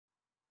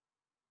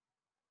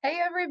Hey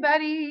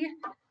everybody!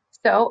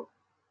 So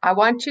I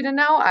want you to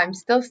know I'm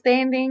still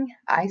standing.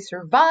 I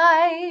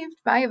survived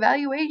my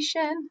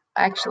evaluation.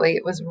 Actually,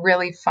 it was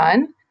really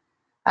fun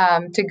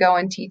to go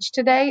and teach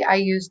today. I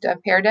used a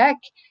Pear Deck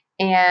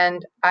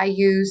and I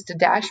used a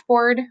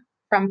dashboard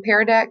from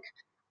Pear Deck.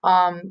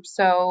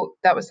 So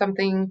that was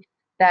something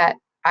that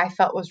I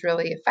felt was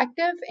really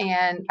effective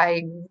and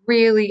I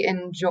really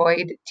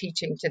enjoyed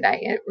teaching today.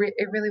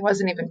 It really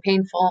wasn't even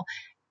painful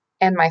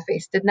and my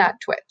face did not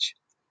twitch.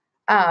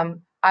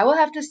 I will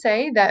have to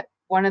say that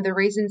one of the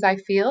reasons I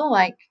feel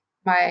like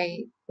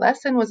my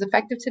lesson was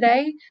effective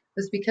today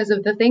was because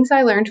of the things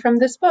I learned from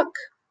this book,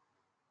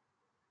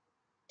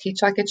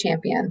 Teach Like a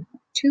Champion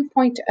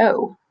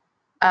 2.0.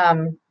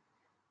 Um,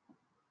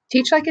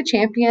 Teach Like a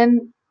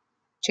Champion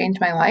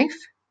changed my life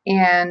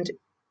and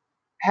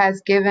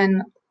has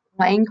given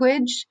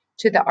language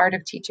to the art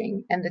of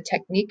teaching and the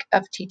technique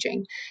of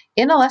teaching.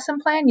 In a lesson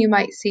plan, you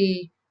might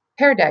see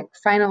Pear Deck,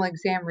 final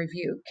exam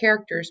review,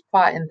 characters,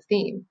 plot, and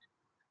theme.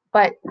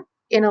 But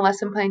in a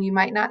lesson plan, you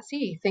might not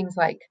see things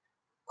like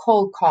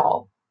cold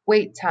call,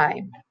 wait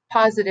time,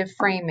 positive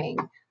framing,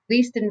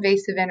 least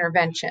invasive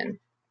intervention.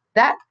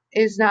 That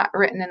is not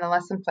written in a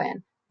lesson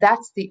plan.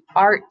 That's the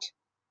art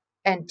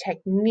and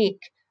technique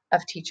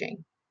of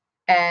teaching.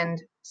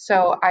 And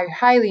so I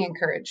highly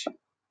encourage.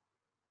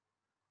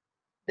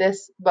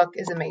 This book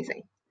is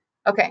amazing.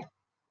 Okay,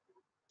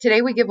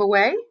 today we give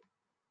away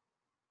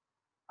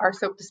our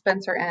soap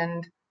dispenser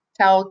and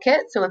towel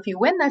kit. So if you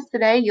win this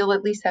today, you'll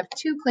at least have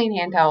 2 clean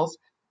hand towels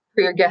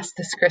for your guest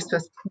this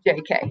Christmas,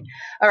 JK.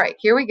 All right,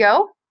 here we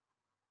go.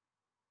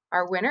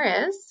 Our winner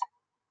is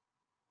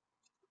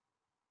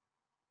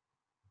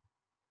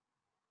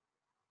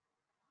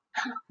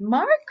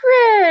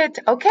Margaret.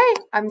 Okay,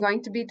 I'm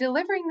going to be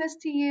delivering this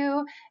to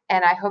you,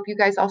 and I hope you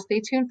guys all stay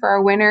tuned for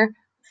our winner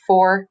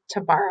for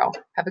tomorrow.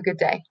 Have a good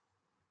day.